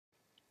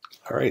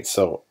All right,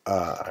 so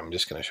I'm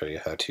just going to show you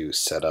how to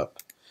set up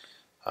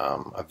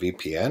a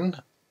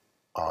VPN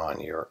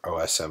on your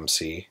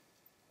OSMC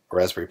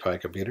Raspberry Pi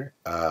computer.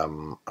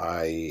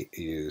 I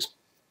use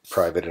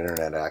private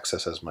internet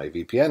access as my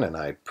VPN, and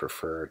I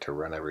prefer to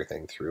run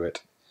everything through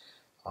it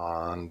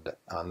on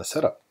the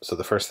setup. So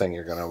the first thing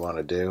you're going to want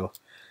to do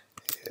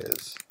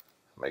is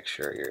make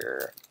sure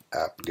your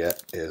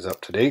apt-get is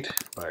up to date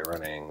by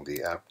running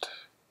the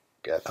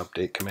apt-get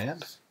update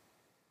command.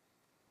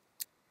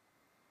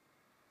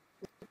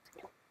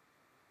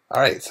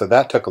 Alright, so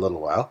that took a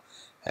little while,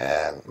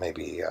 and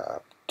maybe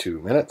 2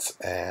 minutes,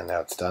 and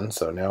now it's done.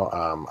 So now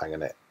I'm going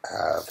to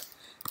have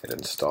it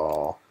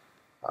install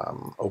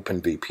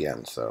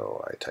OpenVPN.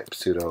 So I type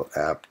sudo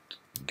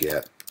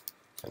apt-get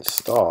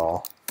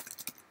install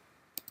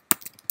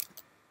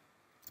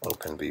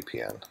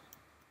OpenVPN.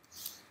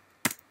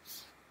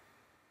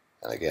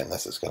 And again,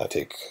 this is going to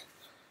take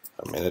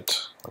a minute.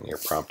 When you're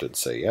prompted,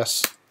 say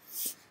yes.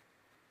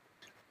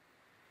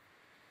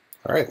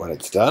 Alright, when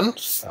it's done,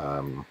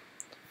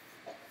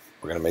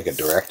 we're going to make a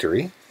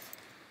directory.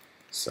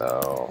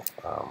 So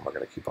we're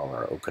going to keep all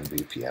our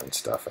OpenVPN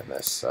stuff in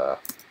this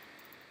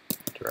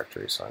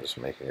directory. So I'm just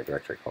making a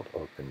directory called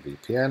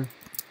OpenVPN.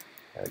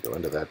 I go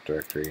into that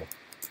directory,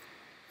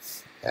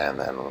 and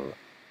then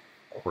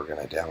we're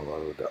going to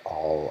download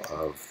all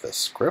of the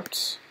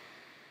scripts,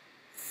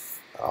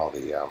 all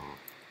the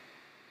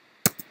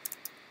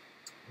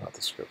not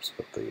the scripts,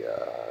 but the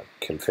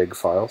config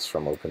files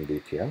from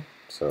OpenVPN.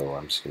 So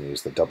I'm just going to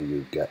use the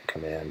wget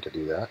command to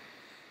do that,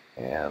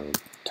 and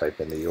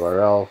type in the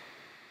URL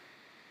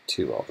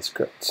to all the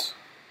scripts,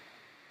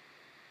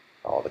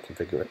 all the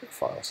configurator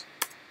files,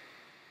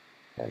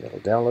 and it'll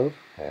download,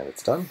 and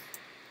it's done.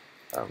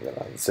 I'm going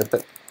to unzip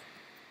it.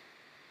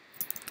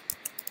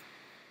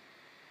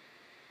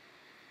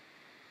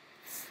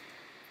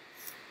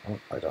 Oh,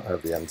 I don't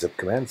have the unzip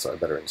command, so I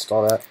better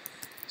install that.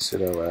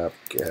 Sudo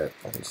apt-get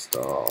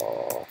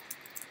install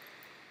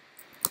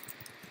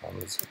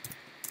unzip.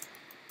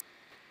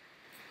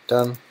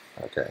 Done.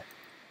 Okay.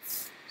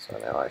 So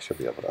now I should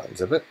be able to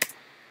unzip it.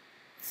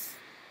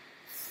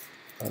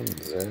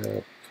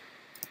 Unzip.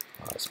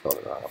 Oh, I spelled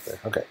it wrong up there.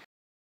 Okay.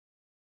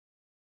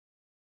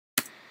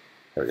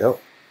 There we go.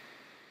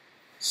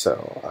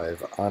 So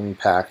I've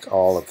unpacked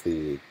all of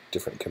the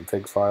different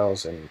config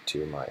files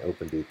into my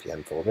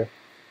OpenVPN folder.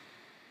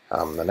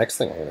 The next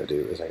thing I'm going to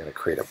do is I'm going to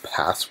create a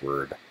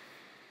password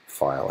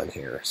file in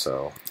here.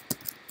 So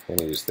I'm going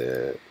to use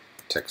the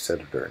text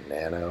editor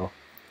Nano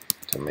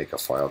to make a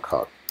file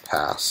called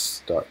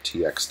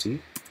pass.txt.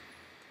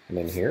 And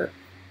in here,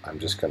 I'm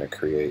just going to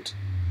create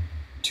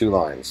 2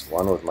 lines,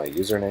 one with my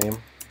username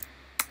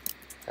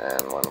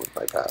and one with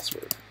my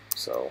password.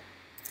 So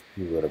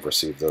you would have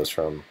received those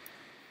from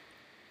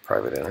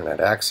private internet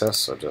access,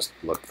 so just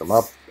look them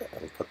up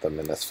and put them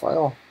in this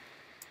file,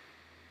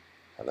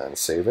 and then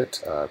save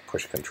it.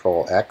 Push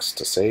Ctrl-X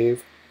to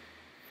save,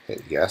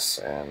 hit yes,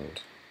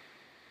 and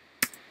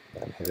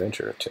then hit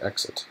enter to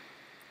exit.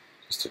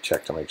 Just to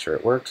check to make sure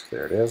it worked.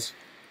 There it is.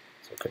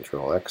 So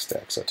Ctrl-X to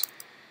exit.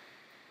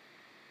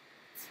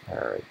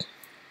 Alright.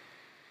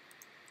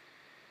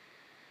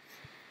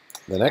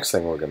 The next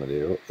thing we're going to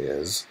do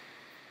is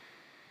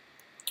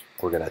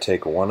we're going to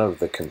take one of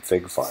the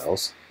config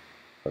files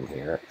from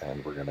here,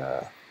 and we're going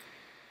to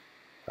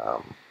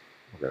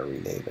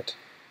rename it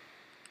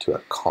to a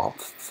conf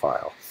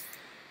file.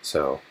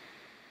 So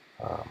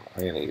I'm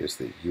going to use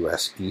the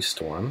US East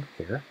one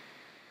here.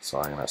 So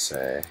I'm going to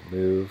say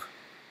move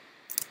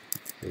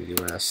the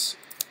US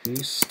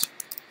East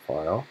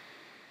file,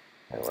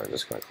 and we're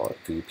just going to call it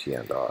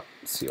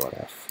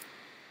vpn.conf.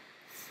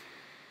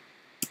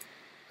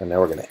 And now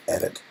we're going to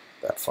edit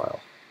that file.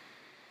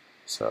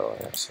 So I'm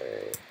going to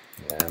say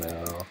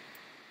nano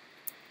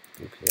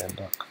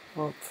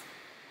vpn.conf,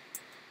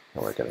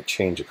 and we're going to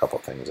change a couple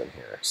things in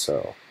here.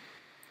 So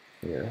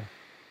here,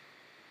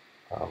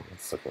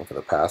 it's looking for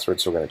the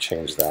password, so we're going to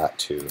change that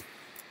to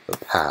the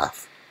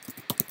path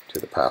to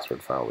the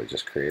password file we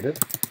just created.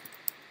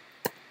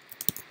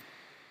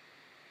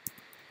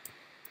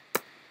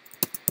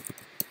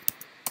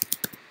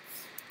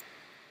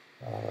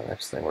 The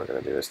next thing we're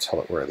going to do is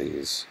tell it where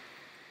these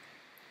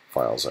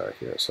files are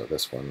here. So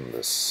this one,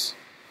 this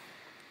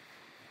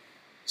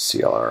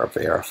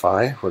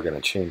crl-verify, we're going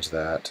to change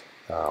that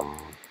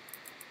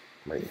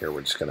right here.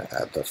 We're just going to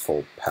add the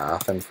full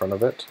path in front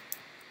of it.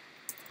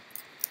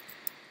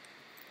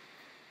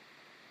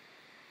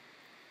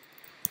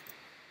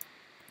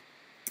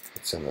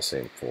 It's in the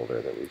same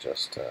folder that we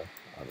just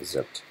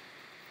unzipped.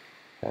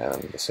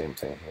 And the same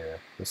thing here,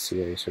 the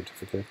CA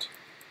certificate.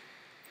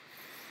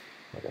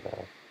 We're going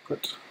to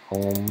put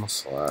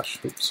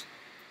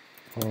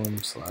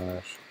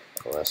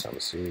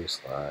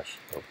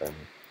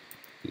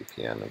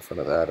home/OSMC/OpenVPN in front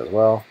of that as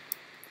well.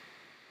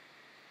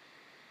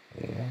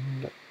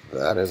 And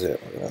that is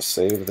it. We're going to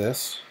save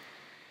this.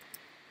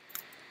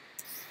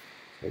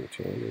 Save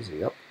changes,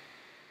 yep.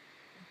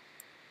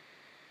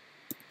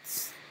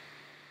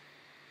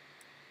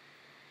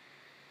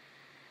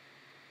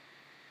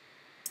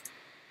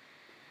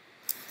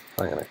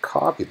 I'm going to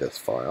copy this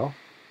file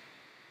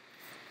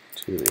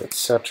to the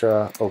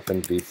etc.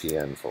 Open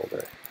VPN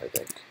folder, I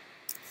think.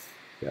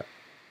 Yeah.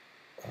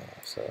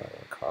 So I'm going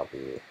to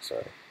copy,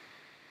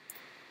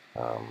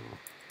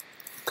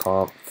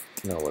 conf,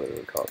 no, what do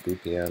we call it?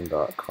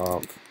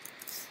 vpn.conf.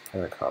 I'm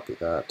going to copy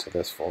that to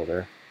this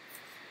folder.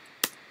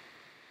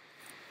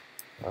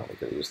 Well, we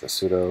could use the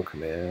sudo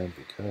command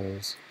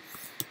because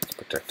it's a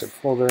protected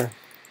folder.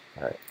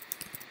 All right,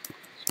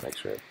 let's make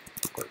sure it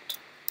worked.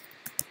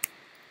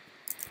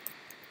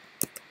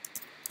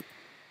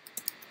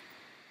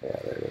 Yeah,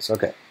 there it is.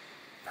 Okay,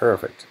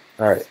 perfect.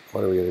 All right,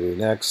 what are we going to do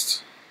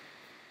next?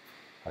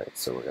 All right,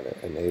 so we're going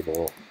to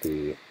enable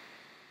the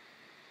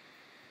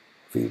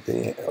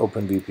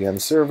Open VPN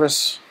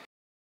service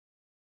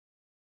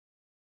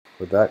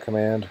with that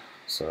command.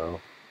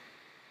 So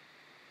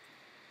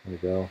there we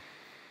go.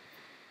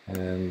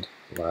 And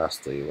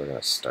lastly, we're going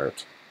to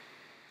start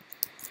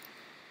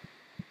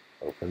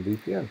Open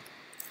VPN.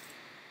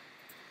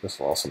 This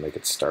will also make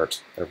it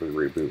start every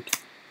reboot.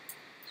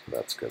 So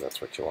that's good.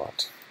 That's what you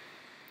want.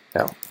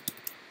 Now,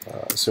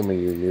 assuming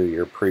you knew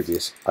your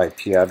previous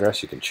IP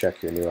address, you can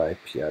check your new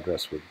IP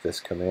address with this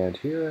command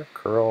here,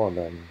 curl, and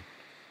then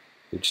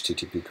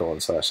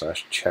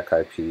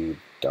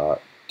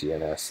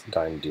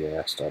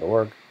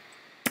http://checkip.dns.org.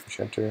 Push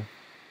enter.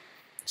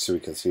 So we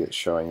can see it's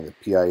showing the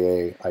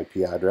PIA IP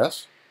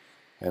address,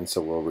 and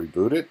so we'll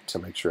reboot it to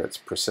make sure it's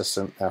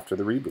persistent after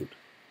the reboot.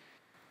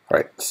 All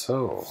right,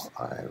 so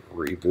I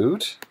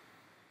reboot,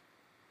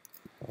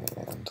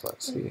 and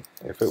let's see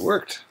if it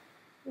worked.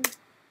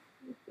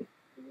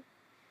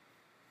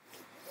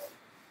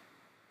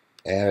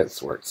 And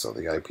it's worked, so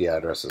the IP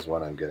address is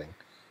what I'm getting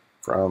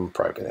from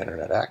private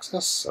internet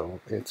access, so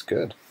it's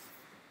good.